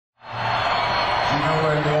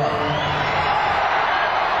warm you up.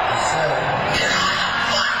 Yes, sir.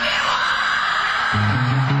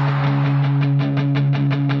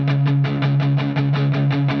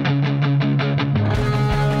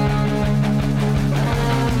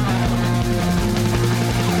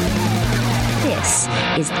 This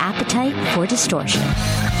is Appetite for Distortion.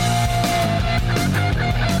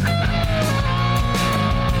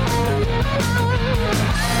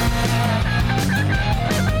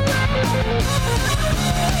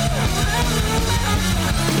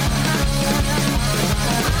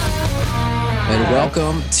 And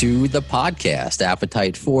welcome to the podcast,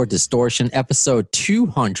 Appetite for Distortion, episode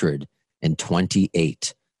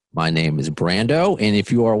 228. My name is Brando, and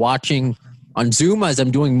if you are watching on Zoom, as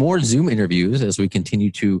I'm doing more Zoom interviews as we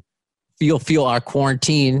continue to feel our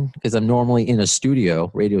quarantine, because I'm normally in a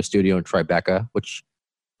radio studio in Tribeca, which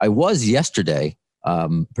I was yesterday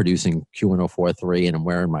producing Q1043, and I'm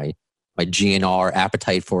wearing my GNR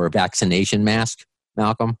Appetite for Vaccination mask,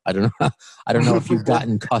 Malcolm. I don't know if you've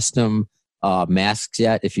gotten custom masks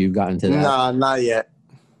yet, if you've gotten to that. Nah, not yet.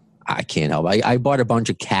 I can't help. I bought a bunch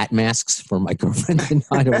of cat masks for my girlfriend and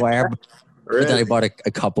I to wear. Really? But then I bought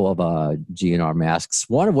a couple of GNR masks,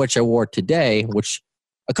 one of which I wore today, which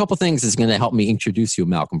a couple things is going to help me introduce you,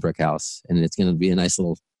 Malcolm Brickhouse, and it's going to be a nice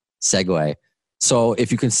little segue. So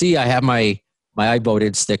if you can see, I have my I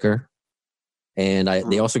voted sticker, and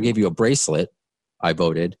they also gave you a bracelet, I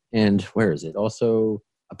voted, and where is it? Also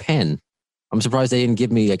a pen. I'm surprised they didn't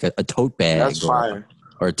give me like a tote bag. That's fire.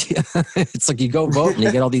 It's like you go vote and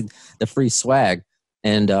you get all the free swag.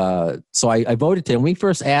 And so I voted today. When we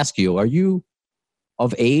first asked you, are you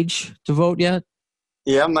of age to vote yet?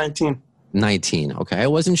 Yeah, I'm 19. 19. Okay, I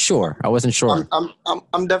wasn't sure.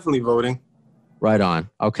 I'm definitely voting. Right on.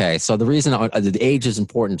 Okay, so the reason the age is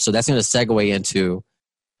important. So that's going to segue into,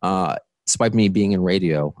 despite me being in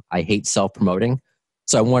radio, I hate self-promoting.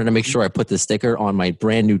 So I wanted to make sure I put the sticker on my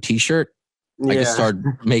brand new T-shirt. Yeah. I just started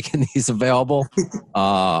making these available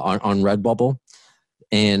on Redbubble.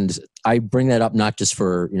 And I bring that up not just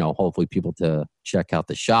for, hopefully people to check out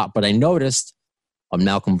the shop, but I noticed on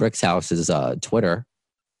Malcolm Brickhouse's Twitter,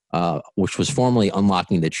 which was formerly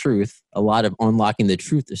Unlocking the Truth, a lot of Unlocking the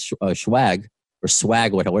Truth swag, or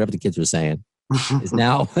swag, whatever the kids were saying, is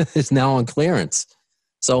now on clearance.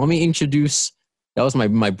 So let me introduce, that was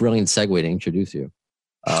my brilliant segue to introduce you.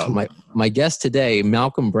 My guest today,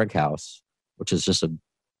 Malcolm Brickhouse, which is just a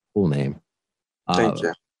cool name. Thank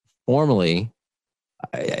you. Formerly,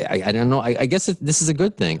 I don't know. I guess this is a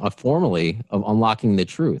good thing. Formerly of Unlocking the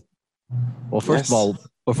Truth. Well, first of all,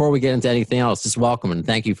 before we get into anything else, just welcome and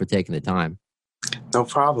thank you for taking the time. No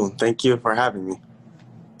problem. Thank you for having me.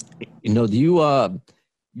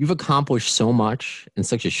 You've accomplished so much in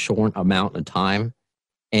such a short amount of time,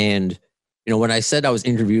 and when I said I was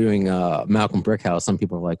interviewing Malcolm Brickhouse, some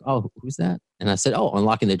people were like, "Oh, who's that?" And I said, "Oh,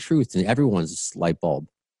 Unlocking the Truth," and everyone's light bulb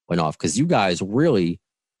went off because you guys really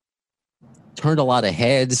turned a lot of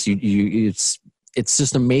heads. It's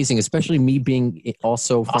just amazing, especially me being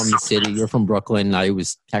also from the city. You're from Brooklyn. I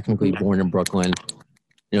was technically born in Brooklyn.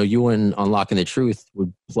 You and Unlocking the Truth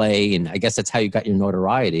would play, and I guess that's how you got your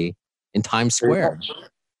notoriety in Times Square,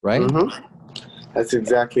 right? Mm-hmm. That's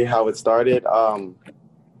exactly how it started.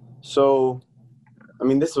 So,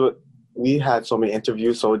 this is what we had so many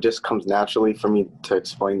interviews, so it just comes naturally for me to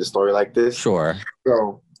explain the story like this. Sure.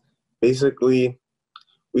 So, basically,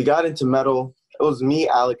 we got into metal. It was me,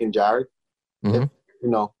 Alec, and Jared. Mm-hmm.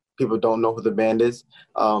 If, people don't know who the band is.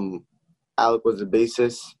 Alec was the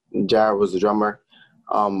bassist, and Jared was the drummer.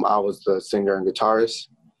 I was the singer and guitarist.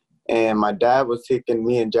 And my dad was taking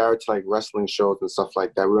me and Jared to, wrestling shows and stuff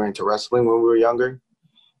like that. We were into wrestling when we were younger.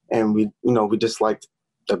 And we just liked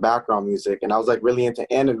the background music. And I was, really into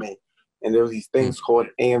anime. And there were these things called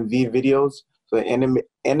AMV videos. So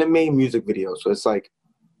anime music videos. So it's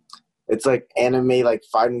like anime,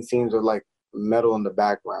 fighting scenes with, metal in the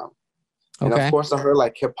background. And, okay. Of course, I heard,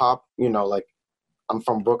 hip-hop. I'm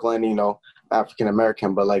from Brooklyn,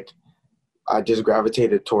 African-American. But, I just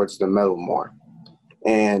gravitated towards the metal more.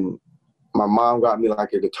 And my mom got me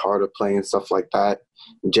a guitar to play and stuff like that.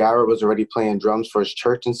 Jared was already playing drums for his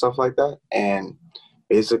church and stuff like that. And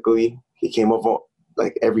basically he came over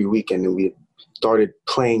every weekend and we started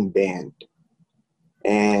playing band.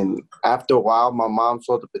 And after a while, my mom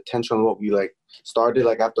saw the potential in what we started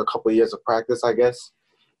after a couple of years of practice, I guess.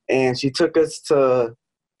 And she took us to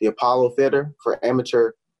the Apollo Theater for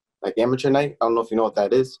amateur night. I don't know if you know what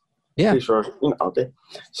that is. Yeah. Pretty sure. Okay.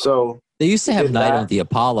 So they used to have Night at the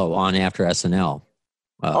Apollo on after SNL.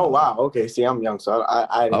 Oh, wow. Okay. See, I'm young, so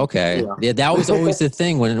I okay. Yeah, that was always the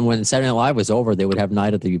thing. When Saturday Night Live was over, they would have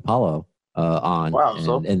Night at the Apollo. on.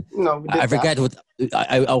 Wow. And We did I forget that. what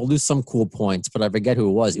I'll lose some cool points, but I forget who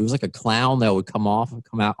it was. It was like a clown that would come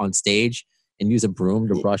out on stage and use a broom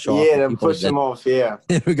to brush off Yeah, the then people push him off. Yeah.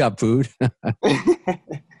 who got booed.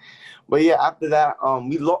 But yeah, after that,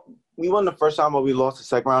 we won the first round, but we lost the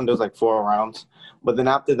second round. There was like 4 rounds. But then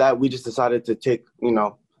after that, we just decided to take,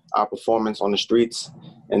 our performance on the streets.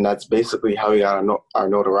 And that's basically how we got our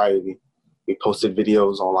notoriety. We posted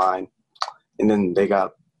videos online. And then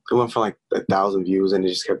it went from like 1,000 views and it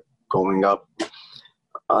just kept going up.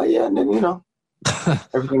 Yeah, and then,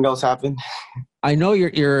 everything else happened. I know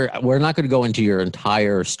we're not going to go into your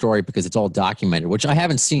entire story because it's all documented, which I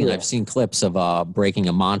haven't seen. Yeah. I've seen clips of Breaking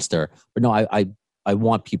a Monster, but no, I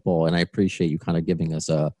want people, and I appreciate you kind of giving us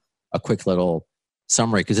a quick little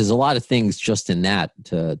summary because there's a lot of things just in that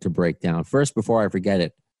to break down. First, before I forget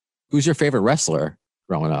it, who's your favorite wrestler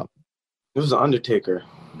growing up? It was The Undertaker.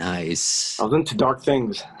 Nice. I was into dark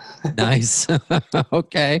things. Nice.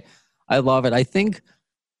 Okay. I love it. I think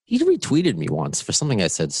he retweeted me once for something I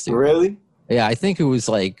said stupid. Really? Yeah, I think it was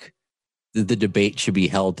like the debate should be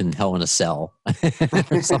held in Hell in a Cell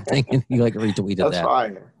or something. And he like retweeted That's that.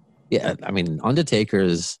 fire. Yeah, I mean,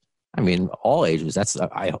 Undertaker's, all ages. That's,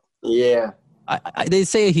 Yeah. they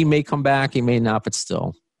say he may come back, he may not, but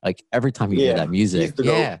still, like every time you hear that music.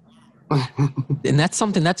 Yeah. And that's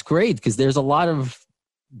something that's great because there's a lot of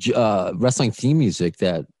wrestling theme music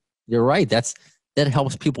that you're right. That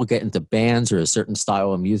helps people get into bands or a certain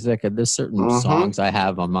style of music. And there's certain songs I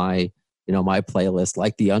have on my, my playlist,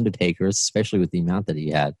 like The Undertaker's, especially with the amount that he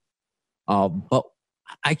had. But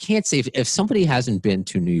I can't say if somebody hasn't been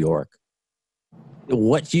to New York,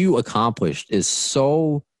 what you accomplished is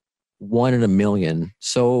so one in a million,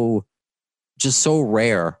 so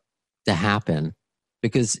rare to happen.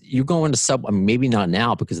 Because you go into maybe not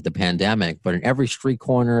now because of the pandemic, but in every street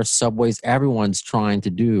corner, subways, everyone's trying to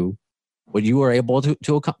do what you were able to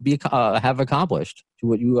have accomplished.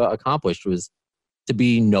 What you accomplished was to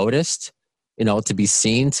be noticed, to be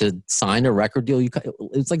seen, to sign a record deal.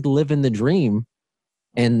 It's like living the dream.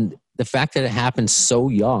 And the fact that it happened so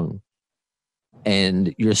young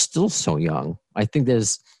and you're still so young, I think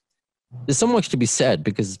there's so much to be said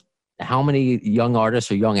because how many young artists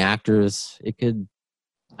or young actors, it could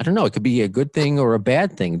be a good thing or a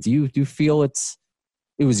bad thing. Do you feel it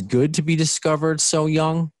was good to be discovered so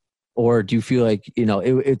young? Or do you feel like,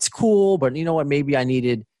 it's cool, but you know what, maybe I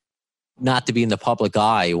needed not to be in the public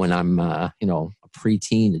eye when I'm, a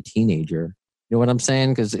preteen, a teenager. You know what I'm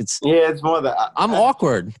saying? Because it's more that I'm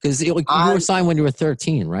awkward because you were signed when you were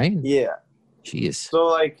 13, right? Yeah. Jeez.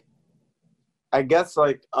 So I guess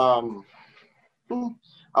I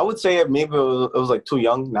would say maybe it was like too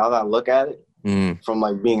young now that I look at it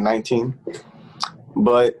from being 19,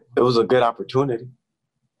 but it was a good opportunity.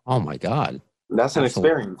 Oh my God. That's an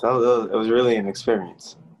experience. It was really an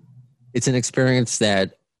experience. It's an experience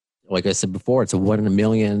that, like I said before, it's a 1 in a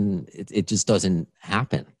million. It just doesn't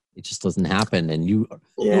happen. It just doesn't happen. And you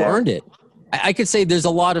earned it. I could say there's a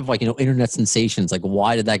lot of internet sensations. Like,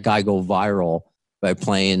 why did that guy go viral by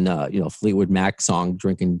playing, Fleetwood Mac song,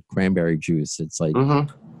 drinking cranberry juice? It's like, I'm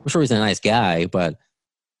sure he's a nice guy, but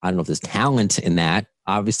I don't know if there's talent in that.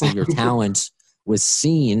 Obviously your talent was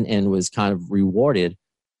seen and was kind of rewarded.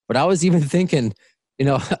 But I was even thinking,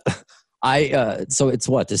 so it's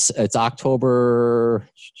it's October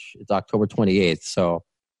 28th. So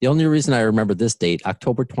the only reason I remember this date,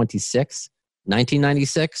 October 26th,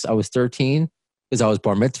 1996, I was 13 because I was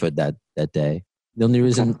bar mitzvahed that day. The only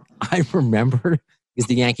reason I remember is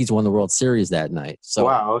the Yankees won the World Series that night. So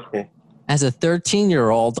wow, okay. As a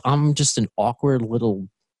 13-year-old, I'm just an awkward little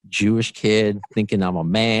Jewish kid thinking I'm a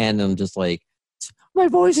man. And I'm just like, my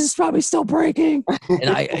voice is probably still breaking. And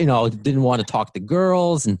I, didn't want to talk to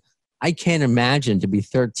girls. And I can't imagine to be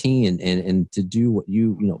 13 and to do what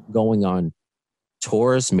going on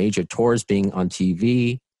tours, major tours, being on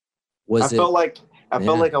TV. I felt like I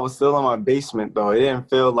was still in my basement though. It didn't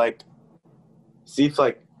feel like,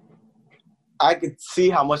 I could see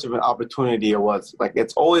how much of an opportunity it was.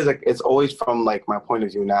 It's always from my point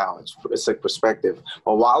of view now. It's like perspective.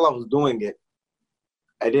 But while I was doing it,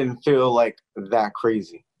 I didn't feel that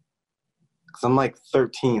crazy. Cause I'm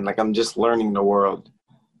 13, I'm just learning the world.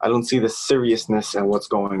 I don't see the seriousness in what's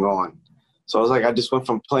going on. So I was I just went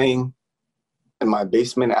from playing in my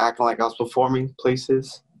basement, acting like I was performing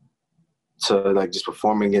places, to just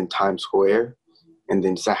performing in Times Square, and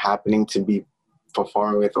then just happening to be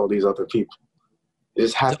performing with all these other people. It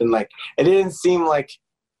just happened it didn't seem it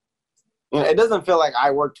doesn't feel like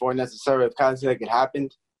I worked for it necessarily. It kind of seemed like it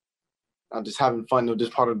happened. I'm just having fun. It was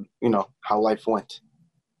just part of, how life went.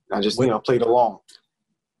 I just, played along.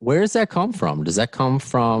 Where does that come from? Does that come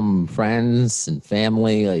from friends and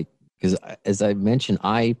family? Like, because as I mentioned,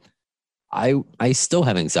 I still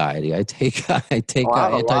have anxiety. I take I Oh, take I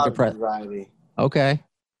have a lot of antidepressant. anxiety. Okay.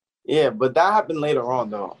 Yeah, but that happened later on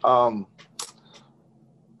though.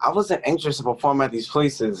 I wasn't anxious to perform at these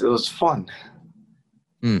places. It was fun.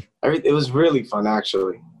 Hmm. It was really fun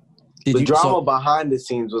actually. Did The you? drama So behind the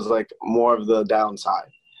scenes was like more of the downside,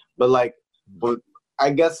 but like, but I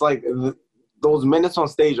guess like those minutes on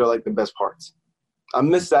stage are like the best parts. I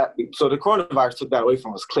miss that. So the coronavirus took that away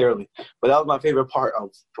from us clearly, but that was my favorite part of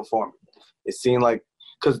performing. It seemed like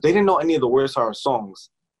because they didn't know any of the words to our songs.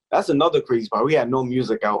 That's another crazy part. We had no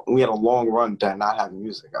music out, and we had a long run to not have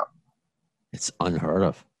music out. it's unheard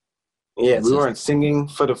of. Yeah, It's we just weren't singing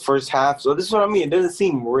for the first half, so this is what I mean. It doesn't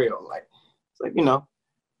seem real. Like it's like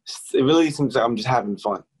it really seems like I'm just having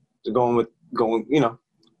fun. Just going,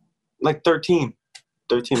 like 13,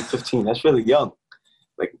 15. That's really young.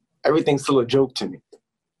 Like everything's still a joke to me.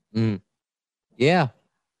 mm, yeah.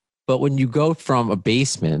 But when you go from a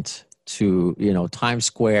basement to Times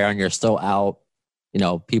Square and you're still out,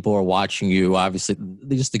 people are watching you. Obviously,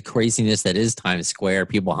 just the craziness that is Times Square.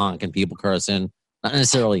 People honking, people cursing. Not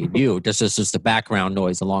necessarily you, just the background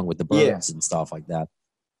noise along with the Yeah, birds and stuff like that.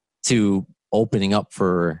 To opening up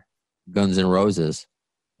for Guns N' Roses,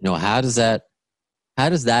 how does that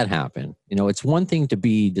happen? It's one thing to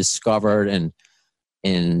be discovered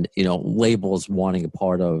and labels wanting a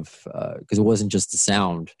part of because it wasn't just the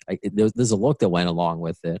sound. There's a look that went along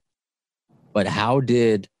with it. But how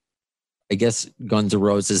did I guess Guns N'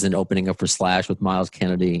 Roses and opening up for Slash with Miles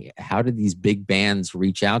Kennedy? How did these big bands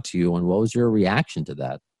reach out to you, and what was your reaction to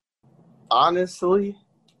that? honestly,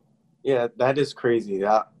 yeah, that is crazy.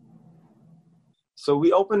 So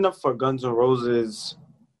we opened up for Guns N' Roses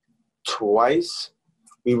twice.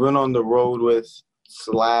 We went on the road with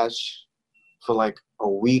Slash for like a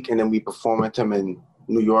week, and then we performed with him in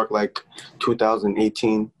New York, like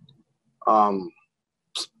 2018. Um,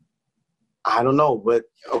 I don't know, but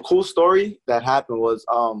a cool story that happened was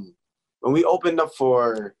when we opened up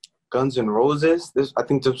for Guns N' Roses. I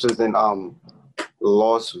think this was in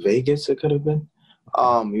Las Vegas. It could have been.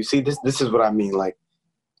 You see, this is what I mean. Like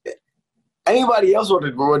anybody else would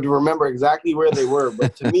remember exactly where they were,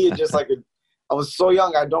 but to me, it just like I was so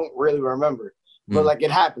young, I don't really remember. But like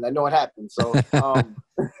it happened. I know it happened. So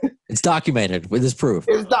It's documented with this proof.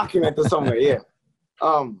 it's documented somewhere. Yeah.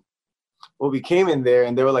 Well, we came in there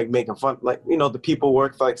and they were like making fun, like the people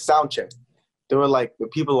worked for like sound check. They were like the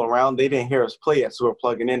people around. They didn't hear us play yet, so we were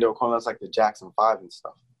plugging in. They were calling us like the Jackson 5 and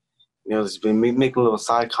stuff. Just been making little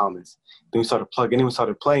side comments. Then we started plugging in, we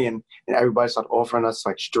started playing, and everybody started offering us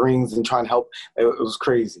like strings and trying to help. It was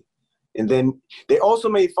crazy. And then they also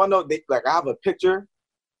made fun of, I have a picture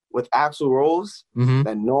with Axl Rose Mm-hmm.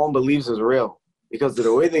 that no one believes is real because of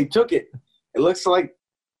the way they took it. It looks like,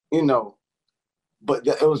 but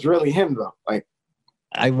it was really him though. Like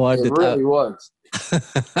I it wanted. really was.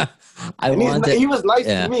 I And wanted. he was nice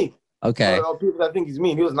Yeah. to me. Okay. All people that think he's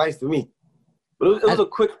mean, he was nice to me. But it was a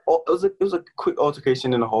quick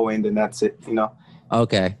altercation in the hallway, and then that's it.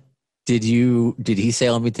 Okay. Did he say,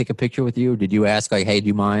 let me take a picture with you? Did you ask like, hey, do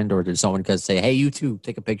you mind? Or did someone say, hey, you too,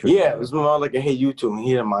 take a picture? Yeah, it was more like a hey, you too, and he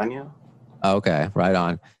didn't mind you. Okay, right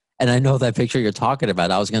on. And I know that picture you're talking about.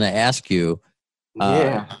 I was going to ask you.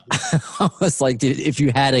 Yeah. I was like, if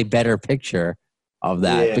you had a better picture of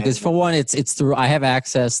that, Yeah. because for one, it's through. I have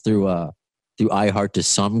access through iHeart to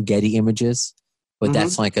some Getty images, but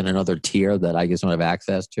that's like in another tier that I just don't have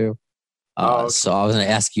access to. Okay. So I was going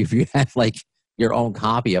to ask you if you had like your own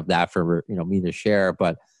copy of that for me to share.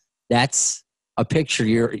 But that's a picture.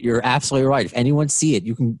 You're absolutely right. If anyone see it,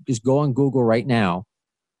 you can just go on Google right now,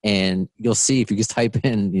 and you'll see if you just type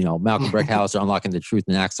in Malcolm Brickhouse or Unlocking the Truth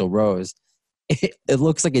and Axl Rose. It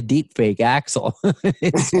looks like a deep fake Axl.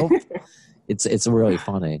 It's really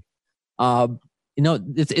funny.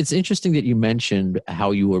 It's interesting that you mentioned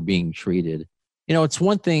how you were being treated. It's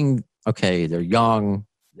one thing. Okay, they're young.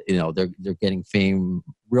 They're getting fame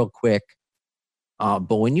real quick.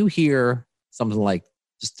 But when you hear something like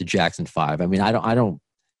just the Jackson 5, I mean, I don't.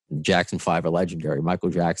 Jackson 5 are legendary. Michael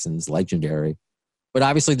Jackson's legendary. But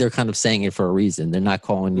obviously, they're kind of saying it for a reason. They're not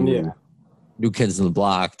calling you New Kids on the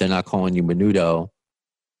Block. They're not calling you Menudo.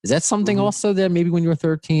 Is that something also that maybe when you were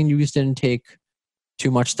 13, you just didn't take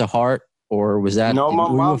too much to heart? Or was that, No, my were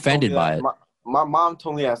you mom offended by it? My mom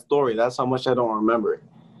told me that story. That's how much I don't remember it.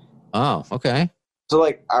 Oh, okay. So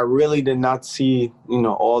like, I really did not see,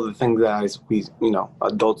 all the things that we,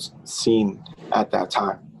 adults seen at that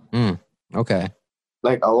time. Okay.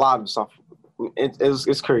 Like a lot of stuff.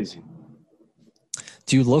 It's crazy.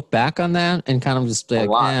 Do you look back on that and kind of just like,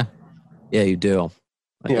 lot. yeah, you do.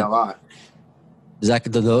 Yeah, a lot.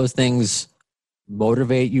 Do those things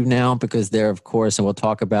motivate you now? Because they're, of course, and we'll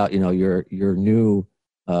talk about, your new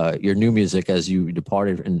music as you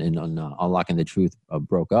departed and on Unlocking the Truth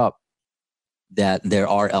broke up, that there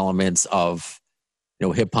are elements of,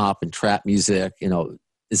 hip hop and trap music.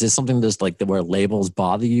 Is this something that's like where labels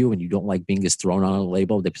bother you and you don't like being just thrown on a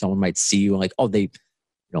label that someone might see you and like, oh,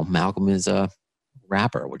 Malcolm is a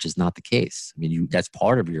rapper, which is not the case. I mean, that's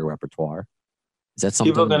part of your repertoire. Is that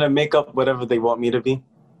something? People are going to make up whatever they want me to be,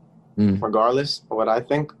 regardless of what I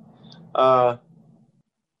think. It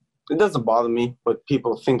doesn't bother me what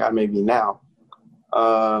people think I may be now.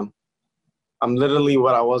 I'm literally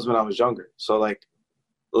what I was when I was younger. So like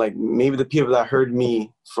maybe the people that heard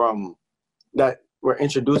me that were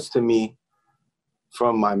introduced to me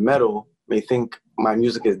from my metal may think my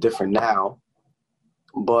music is different now.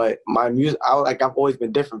 But my music, I've always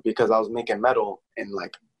been different because I was making metal in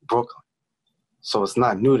like Brooklyn. So it's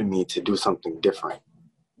not new to me to do something different.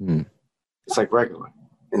 It's like regular.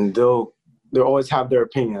 And they'll always have their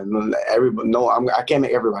opinion. I can't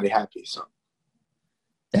make everybody happy. So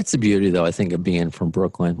that's the beauty, though, I think, of being from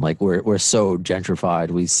Brooklyn. Like we're so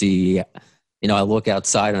gentrified. We see, I look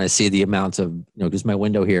outside and I see the amounts of, just my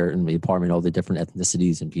window here in the apartment, all the different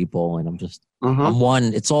ethnicities and people, and I'm just, I'm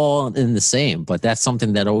one. It's all in the same. But that's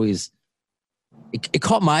something that always it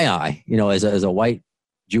caught my eye. As a white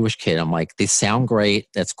Jewish kid, I'm like, they sound great.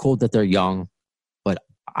 That's cool that they're young, but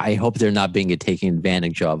I hope they're not being taken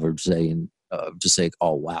advantage of or saying just like,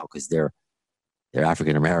 oh wow, because they're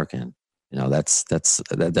African American. That's was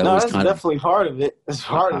kind definitely part of it. It's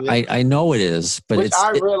part of it. I know it is, but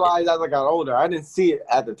I realized as I got older. I didn't see it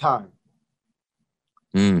at the time.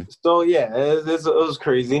 So yeah, it was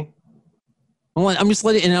crazy. Well, I'm just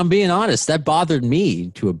and I'm being honest. That bothered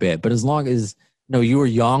me to a bit, but as long as you were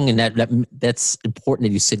young, and that's important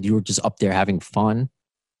that you said you were just up there having fun.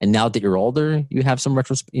 And now that you're older, you have some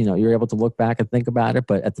you're able to look back and think about it.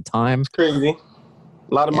 But at the time, it's crazy.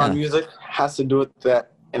 A lot of my music has to do with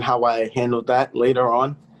that and how I handled that later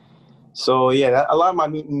on. So yeah, a lot of my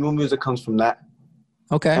new music comes from that.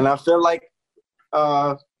 Okay. And I feel like,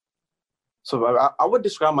 so I would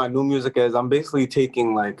describe my new music as I'm basically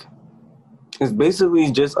taking it's basically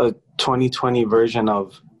just a 2020 version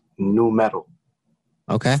of new metal.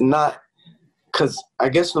 Okay. It's not, because I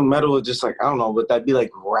guess new metal is just I don't know, would that be like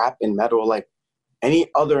rap and metal, like any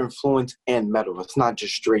other influence and metal? It's not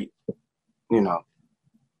just straight,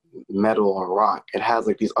 metal or rock. It has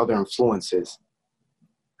these other influences.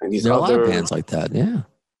 And there are a lot of bands like that, yeah.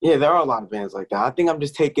 Yeah, there are a lot of bands like that. I think I'm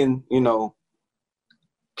just taking,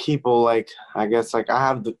 people I guess I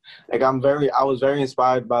have I was very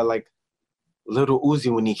inspired by Lil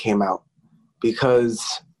Uzi when he came out,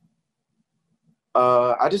 because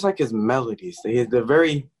I just like his melodies. They're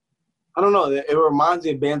very, I don't know, it reminds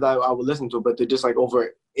me of bands I would listen to, but they're just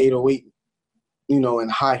over 808,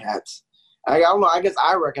 and hi-hats. I don't know, I guess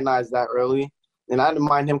I recognized that early, and I didn't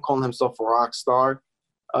mind him calling himself a rock star.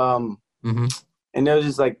 And there was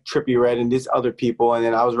just Trippie Redd and these other people, and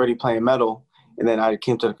then I was already playing metal, and then I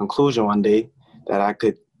came to the conclusion one day that I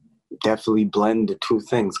could definitely blend the two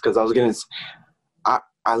things, because I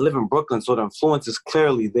live in Brooklyn, so the influence is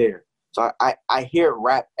clearly there. So I hear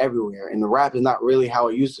rap everywhere, and the rap is not really how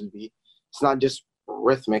it used to be. It's not just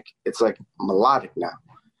rhythmic, it's melodic now.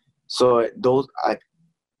 So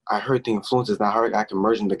I heard the influences, and I can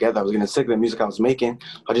merge them together. I was getting sick of the music I was making.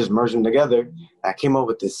 I just merged them together. I came up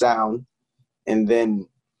with this sound, and then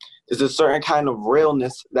there's a certain kind of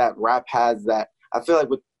realness that rap has that I feel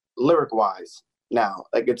with lyric-wise now.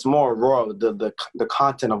 It's more raw, the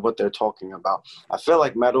content of what they're talking about. I feel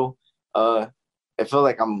like metal, I feel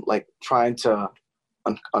like I'm trying to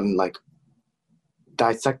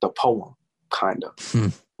dissect a poem, kind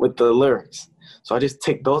of, with the lyrics. So I just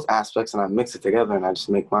take those aspects and I mix it together and I just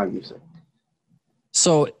make my music.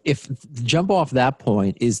 So if jump off that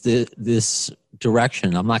point, is this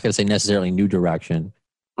direction, I'm not going to say necessarily new direction,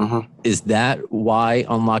 is that why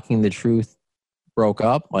Unlocking the Truth broke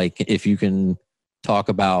up? If you can talk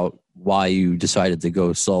about why you decided to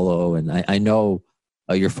go solo, and I know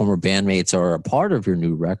your former bandmates are a part of your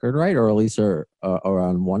new record, right? Or at least are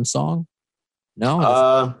on one song?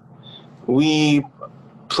 No? We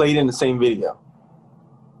played in the same video.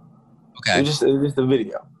 Okay. It was just a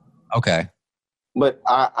video. Okay. But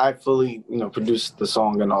I fully, produced the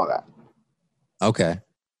song and all that. Okay.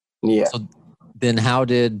 Yeah. So then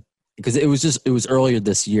because it was earlier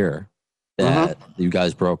this year that you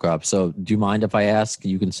guys broke up. So do you mind if I ask?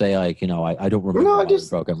 You can say I don't remember. No, we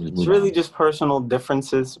broke up. It's really just personal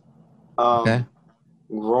differences. Okay.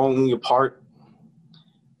 Growing apart.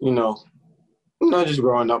 Just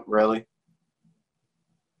growing up, really.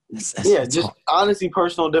 Yeah, just honestly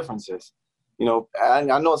personal differences. You know, I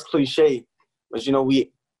know it's cliche, but you know,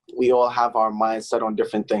 we all have our minds set on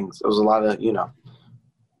different things. There was a lot of, you know,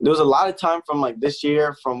 there was a lot of time from like this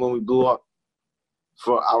year, from when we blew up,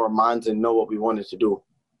 for our minds to know what we wanted to do,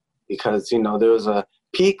 because you know there was a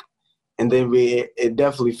peak, and then it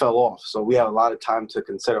definitely fell off. So we had a lot of time to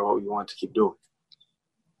consider what we wanted to keep doing.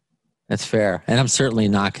 That's fair, and I'm certainly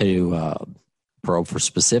not going to probe for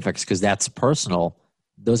specifics because that's personal.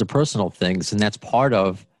 Those are personal things, and that's part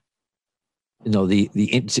of, you know,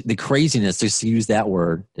 the craziness, just to use that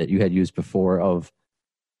word that you had used before, of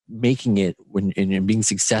making it and being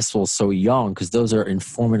successful so young, because those are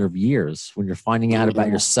informative years when you're finding out about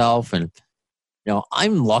yourself. And you know,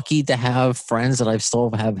 I'm lucky to have friends that I've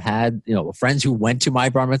still have had, you know, friends who went to my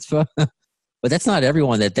bar mitzvah, but that's not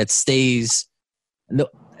everyone that stays.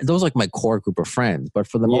 Those are like my core group of friends, but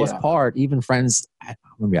for the most part, even friends,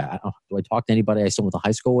 do I talk to anybody I still went to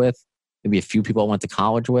high school with? Maybe a few people I went to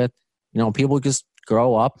college with. You know, people just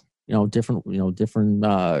grow up, you know, different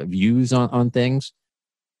views on things.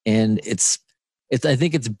 And it's I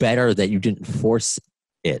think it's better that you didn't force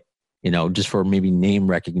it, you know, just for maybe name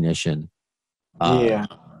recognition.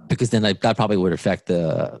 Because then that probably would affect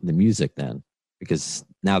the music then, because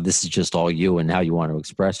now this is just all you and how you want to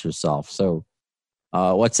express yourself. So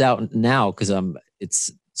what's out now? Because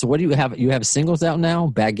so what do you have? You have singles out now?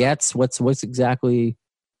 Baguettes? What's exactly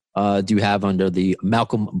do you have under the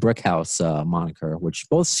Malcolm Brickhouse moniker, which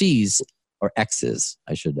both C's are X's?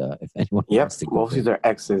 I should, if anyone wants to go. Both C's are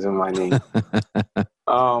X's in my name.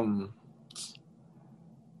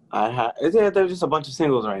 There's just a bunch of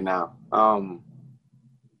singles right now.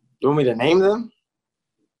 Do you want me to name them?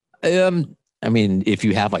 I mean, if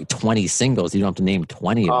you have like 20 singles, you don't have to name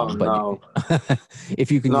 20 of them. But no.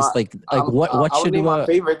 If you can just what I'll should name my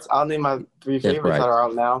favorites? I'll name my 3 favorites that are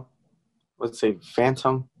out now. Let's say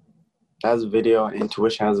Phantom has a video,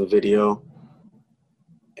 Intuition has a video,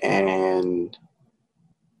 and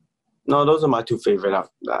no, those are my 2 favorite.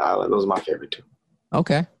 Those are my favorite 2.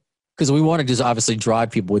 Okay. Because we want to just obviously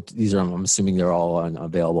drive people with these. I'm assuming they're all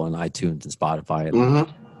available on iTunes and Spotify,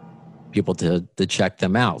 and people to check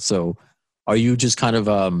them out. So, are you just kind of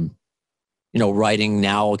you know, writing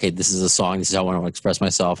now? Okay, this is a song. This is how I want to express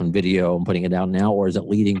myself in video. I'm putting it down now, or is it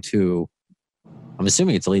leading to? I'm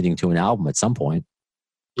assuming it's leading to an album at some point.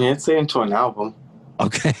 Yeah, it's leading to an album.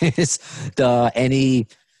 Okay.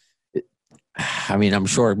 I mean, I'm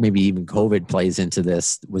sure maybe even COVID plays into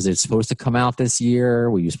this. Was it supposed to come out this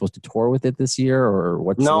year? Were you supposed to tour with it this year, or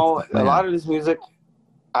what's? No, a lot of this music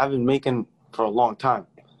I've been making for a long time.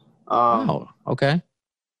 Okay.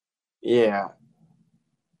 Yeah.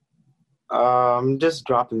 I'm just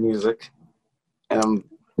dropping music, and I'm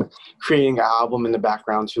creating an album in the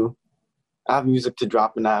background too. I have music to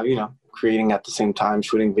drop, and I, you know, creating at the same time,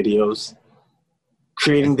 shooting videos,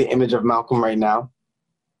 creating the image of Malcolm right now.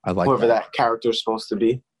 I like whoever that character is supposed to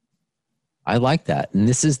be. I like that. And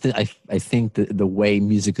this is I think the way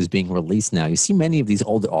music is being released now. You see many of these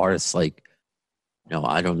older artists, like, you know,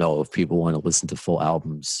 I don't know if people want to listen to full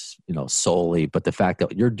albums, you know, solely, but the fact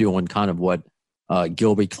that you're doing kind of what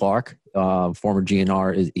Gilby Clarke, former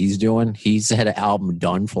GNR, he's doing. He's had an album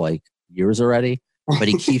done for like years already, but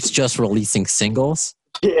he keeps just releasing singles.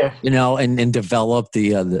 Yeah. You know, and develop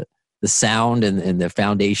the sound and the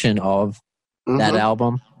foundation of that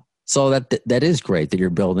album. So that is great that you're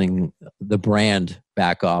building the brand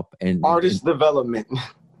back up and artist development. You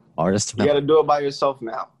got to do it by yourself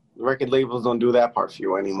now. The record labels don't do that part for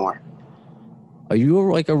you anymore. Are you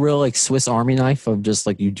like a real like Swiss Army knife of just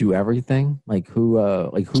like you do everything? Like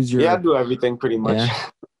who's your? Yeah, I do everything pretty much. Yeah.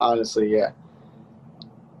 Honestly, yeah.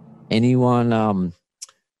 Anyone?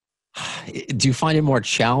 Do you find it more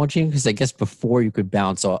challenging? Because I guess before you could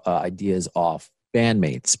bounce ideas off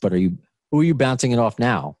bandmates, but who are you bouncing it off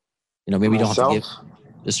now? You know, maybe you don't have to give.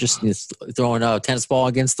 Just throwing a tennis ball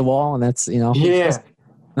against the wall, and that's, you know. Yeah.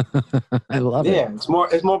 I love it. Yeah, it's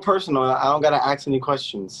more personal. I don't gotta ask any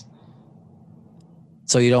questions.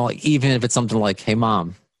 So you don't, even if it's something like, "Hey,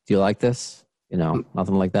 Mom, do you like this?" You know,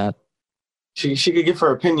 nothing like that. She could give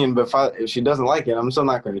her opinion, but if she doesn't like it, I'm still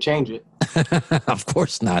not going to change it. Of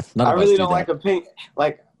course not. I really don't like opinion.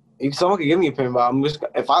 Like, someone can give me an opinion, but I'm just,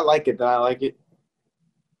 if I like it, then I like it.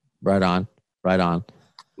 Right on.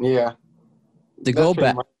 Yeah. To go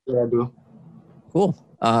back. I do. Cool.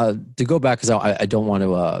 To go back, because I don't want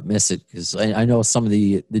to miss it, because I know some of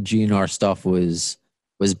the GNR stuff was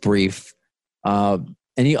brief.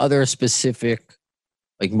 Any other specific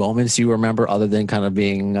like moments you remember other than kind of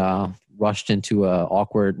being rushed into a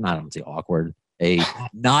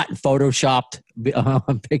not photoshopped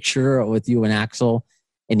picture with you and Axel,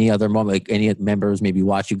 any other moment, like any members maybe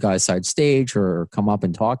watch you guys side stage or come up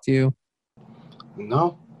and talk to you?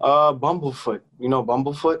 No. Bumblefoot. You know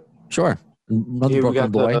Bumblefoot? Sure. Another Yeah, we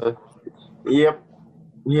Brooklyn got boy. Yep.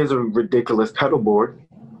 He has a ridiculous pedal board.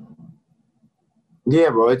 Yeah,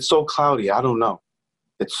 bro. It's so cloudy. I don't know.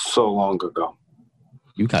 It's so long ago.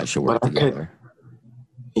 You guys should work together.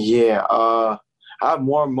 Yeah. I have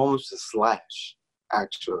more moments with Slash,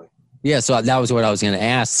 actually. Yeah, so that was what I was going to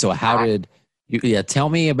ask. So how did you? Yeah, tell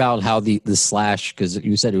me about how the Slash, because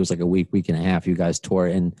you said it was like a week and a half. You guys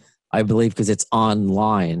toured, and I believe because it's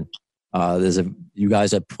online. You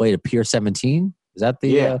guys have played a Pier 17. Is that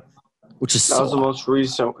the which is that was the most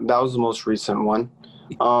recent. That was the most recent one.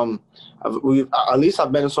 At least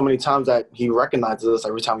I've been in so many times that he recognizes us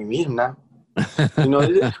every time we meet him now. You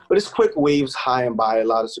know, but it's quick waves, high and by, a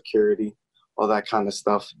lot of security, all that kind of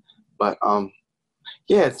stuff. But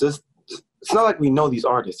yeah, it's not like we know these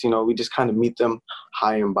artists. You know, we just kind of meet them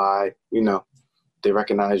high and by. You know, they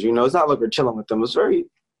recognize. You know, it's not like we're chilling with them. It's very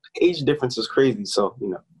age difference is crazy. So you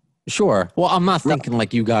know. Sure. Well, I'm not thinking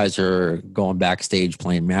like you guys are going backstage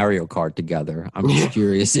playing Mario Kart together. I'm just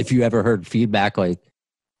curious if you ever heard feedback like,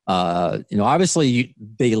 you know, obviously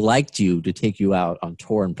they liked you to take you out on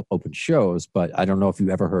tour and open shows, but I don't know if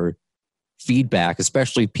you ever heard feedback,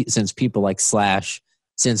 especially since people like Slash,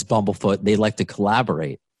 since Bumblefoot, they like to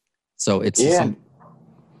collaborate. So it's but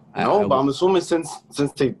I'm assuming since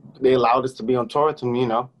they allowed us to be on tour with them, you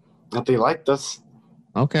know, that they liked us.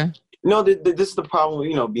 Okay. You know, this is the problem,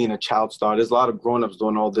 you know, being a child star. There's a lot of grown-ups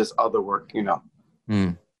doing all this other work, you know.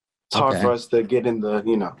 It's hard for us to get in the,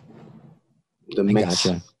 you know, the mix.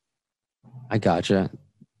 I gotcha.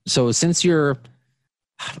 So since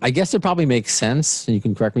I guess it probably makes sense, and you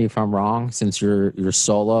can correct me if I'm wrong, since you're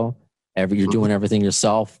solo, you're doing everything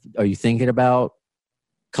yourself. Are you thinking about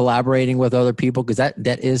collaborating with other people? Because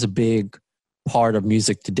that is a big part of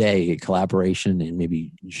music today, collaboration and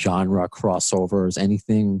maybe genre crossovers,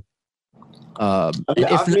 anything. I've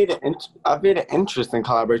made an interesting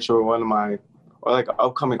collaboration with one of my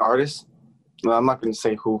upcoming artists. No, I'm not going to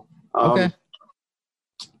say who. Okay.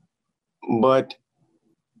 But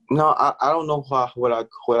no, I don't know what I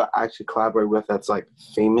actually collaborate with that's like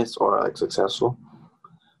famous or like successful.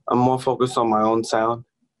 I'm more focused on my own sound.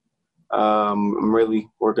 I'm really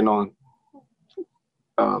working on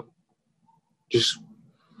I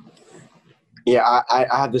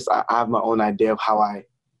have my own idea of how I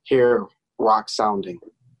hear rock sounding,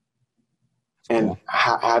 and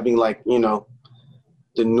having like, you know,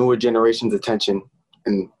 the newer generation's attention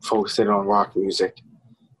and focusing on rock music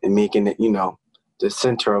and making it, you know, the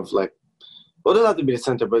center of like, well, it doesn't have to be the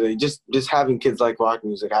center, but just having kids like rock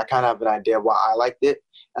music. I kind of have an idea of why I liked it,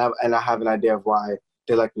 and I have an idea of why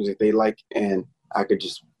they like music they like, and I could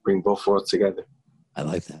just bring both worlds together. I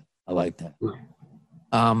like that.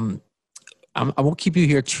 I won't keep you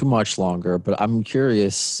here too much longer, but I'm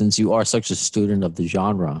curious, since you are such a student of the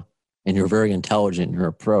genre and you're very intelligent in your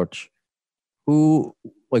approach,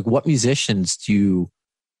 what musicians do you,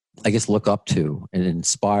 I guess, look up to and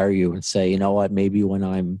inspire you and say, you know what, maybe when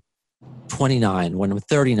I'm 29, when I'm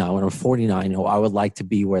 39, when I'm 49, you know, I would like to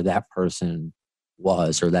be where that person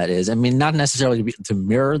was or that is. I mean, not necessarily to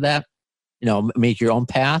mirror that, you know, make your own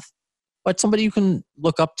path, but somebody you can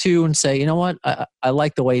look up to and say, you know what, I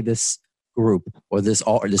like the way this group or this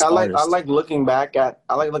artist. I like looking back at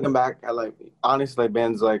like honestly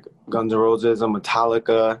bands like Guns N' Roses and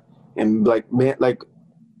Metallica, and like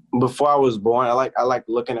before I was born, I like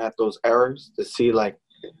looking at those eras to see, like,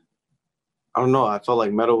 I don't know, I felt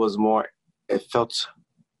like metal was more, it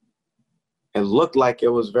looked like it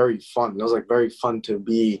was very fun. It was like very fun to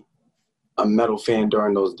be a metal fan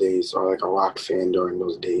during those days, or like a rock fan during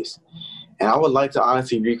those days. And I would like to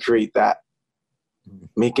honestly recreate that.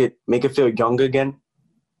 Make it feel young again,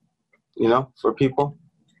 you know, for people.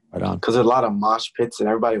 Right on. Because there's a lot of mosh pits and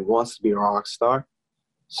everybody wants to be a rock star.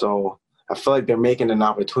 So I feel like they're making an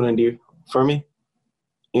opportunity for me,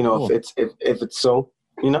 you know, cool. if it's so,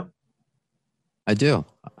 you know. I do.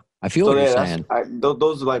 I feel what you're saying.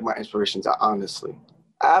 Those are like my inspirations, honestly.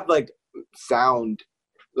 I have like sound,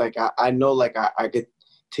 like I know like I could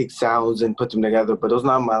take sounds and put them together, but those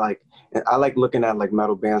not my like. I like looking at like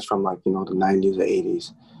metal bands from like, you know, the 90s or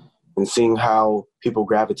 80s and seeing how people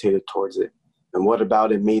gravitated towards it and what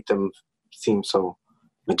about it made them seem so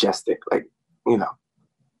majestic, like, you know.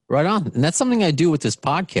 Right on. And that's something I do with this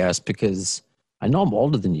podcast, because I know I'm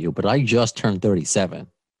older than you, but I just turned 37.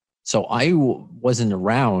 So I wasn't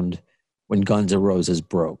around when Guns N' Roses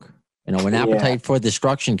broke. You know, when Appetite for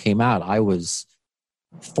Destruction came out, I was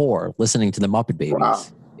 4 listening to the Muppet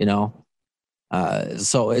Babies, you know.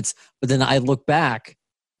 But then I look back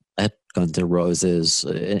at Guns N' Roses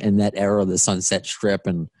in that era of the Sunset Strip.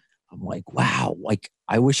 And I'm like, wow, like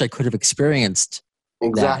I wish I could have experienced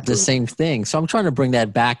the same thing. So I'm trying to bring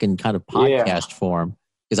that back in kind of podcast form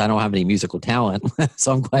because I don't have any musical talent.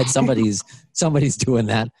 So I'm glad somebody's doing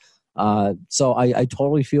that. So I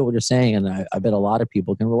totally feel what you're saying. And I bet a lot of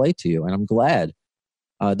people can relate to you. And I'm glad.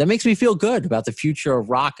 That makes me feel good about the future of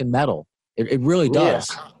rock and metal. It really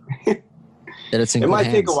does. Yeah. That it's in it good might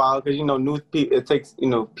hands. take a while because new people. It takes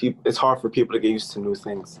it's hard for people to get used to new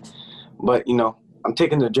things. But I'm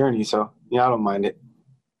taking the journey, so I don't mind it.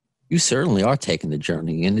 You certainly are taking the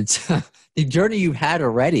journey, and it's the journey you've had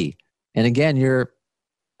already. And again,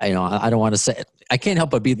 I don't want to say it. I can't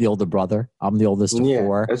help but be the older brother. I'm the oldest of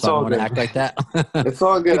four, so I don't want to act like that. It's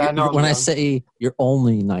all good. I know. When I say you're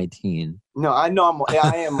only 19. No, I know.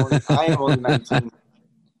 I am only 19.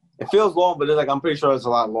 It feels long, but I'm pretty sure it's a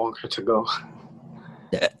lot longer to go.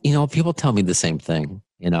 People tell me the same thing.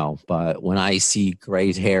 But when I see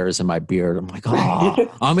gray hairs in my beard, I'm like, oh,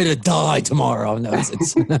 I'm gonna die tomorrow. No,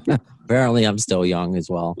 it's apparently I'm still young as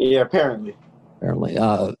well. Yeah, apparently.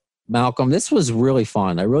 Malcolm, this was really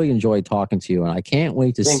fun. I really enjoyed talking to you, and I can't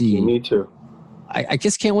wait to see. You, me too. I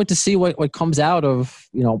just can't wait to see what comes out of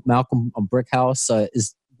Malcolm Brickhouse.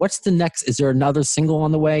 What's the next? Is there another single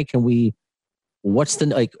on the way? What's the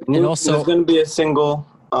like? And also, there's going to be a single,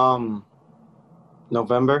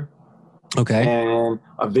 November. Okay. And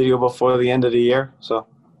a video before the end of the year. So.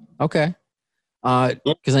 Okay.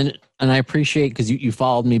 Because I appreciate because you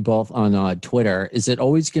followed me both on Twitter. Is it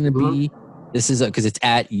always going to be? This is because it's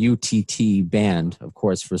at UTT Band, of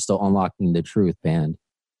course, for Still Unlocking the Truth Band.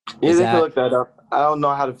 Yeah, they can look that up. I don't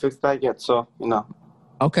know how to fix that yet, so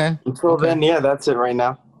Okay. Until then, that's it right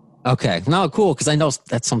now. Okay. No, cool. Because I know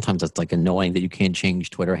that sometimes that's like annoying that you can't change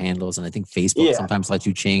Twitter handles, and I think Facebook sometimes lets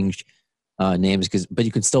you change names but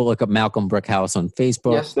you can still look up Malcolm Brickhouse on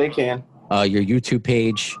Facebook. Yes, they can. Your YouTube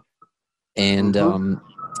page, and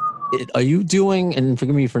are you doing? And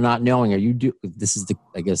forgive me for not knowing. This is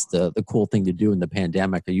the cool thing to do in the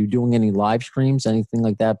pandemic. Are you doing any live streams, anything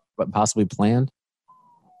like that, possibly planned?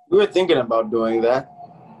 We were thinking about doing that,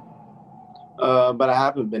 but I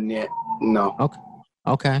haven't been yet. No.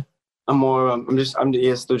 Okay. I'm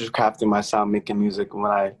still just crafting my sound, making music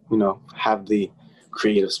when I have the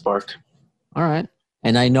creative spark. All right.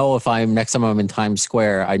 And I know next time I'm in Times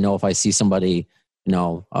Square, I know if I see somebody,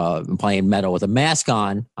 playing metal with a mask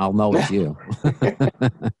on, I'll know it's you.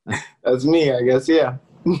 That's me, I guess. Yeah.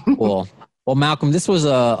 Cool. Well, Malcolm, this was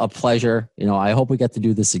a pleasure. I hope we get to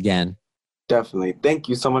do this again. Definitely. Thank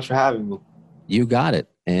you so much for having me. You got it.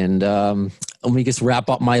 And let me just wrap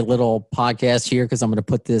up my little podcast here because I'm going to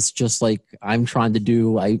put this just like I'm trying to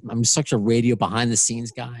do. I'm such a radio behind the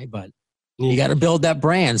scenes guy, but you got to build that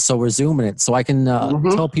brand. So we're zooming it. So I can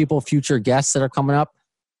tell people future guests that are coming up.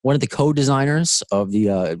 One of the co-designers of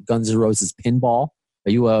the Guns N' Roses Pinball.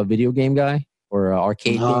 Are you a video game guy or an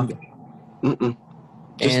arcade game guy?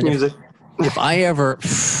 Just music. If I ever,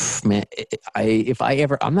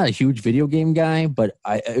 I'm not a huge video game guy, but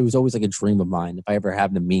it was always like a dream of mine. If I ever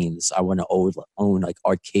have the means, I want to own like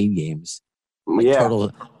arcade games.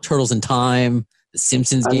 Like Turtles in Time, the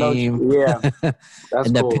Simpsons game.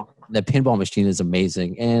 That's cool. The pinball machine is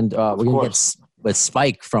amazing. And we're going to get with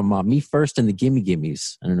Spike from Me First and the Gimme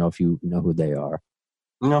Gimmes. I don't know if you know who they are.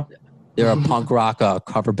 No. They're a punk rock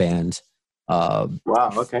cover band. Wow,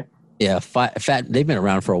 okay. Yeah, they've been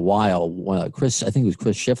around for a while. I think it was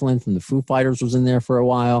Chris Shiflin from the Foo Fighters was in there for a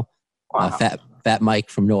while. Wow. Fat Mike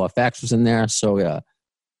from NoFX was in there. So, yeah.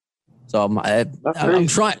 So I'm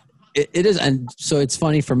trying. It is, and so it's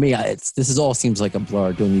funny for me. This all seems like a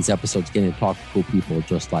blur doing these episodes, getting to talk to cool people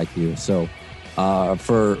just like you. So,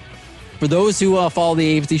 for those who follow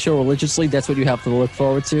the AFD show religiously, that's what you have to look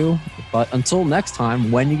forward to. But until next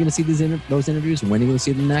time, when are you going to see those interviews? When are you going to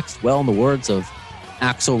see them next? Well, in the words of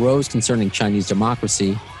Axl Rose concerning Chinese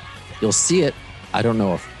democracy, you'll see it. I don't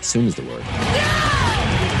know if soon is the word.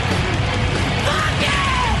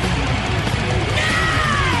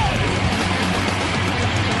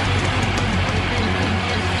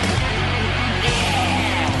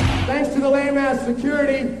 Thanks to the lame ass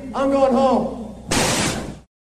security, I'm going home.